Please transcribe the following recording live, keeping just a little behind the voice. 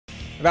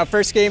About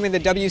first game in the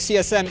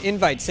WCSM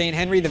Invite, St.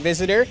 Henry, the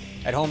visitor,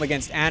 at home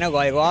against Anna.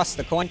 They lost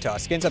the coin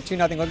toss. Skins up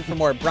 2-0, looking for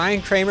more.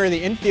 Brian Kramer,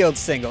 the infield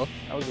single.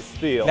 That was a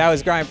steal. That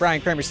was Brian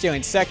Kramer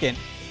stealing second.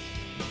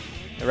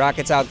 The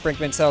Rockets outbrink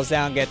themselves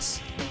down, gets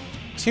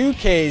 2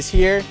 Ks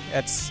here.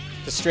 That's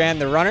to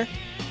strand the runner.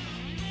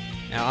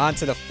 Now on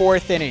to the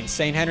 4th inning.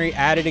 St. Henry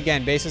at it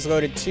again. Bases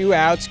loaded, 2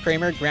 outs.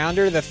 Kramer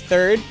grounder the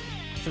 3rd.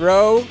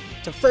 Throw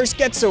to first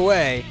gets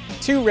away.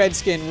 2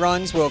 Redskin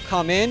runs will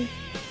come in.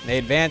 They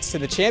advance to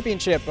the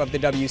championship of the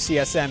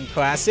WCSM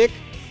Classic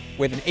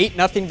with an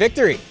 8-0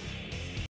 victory.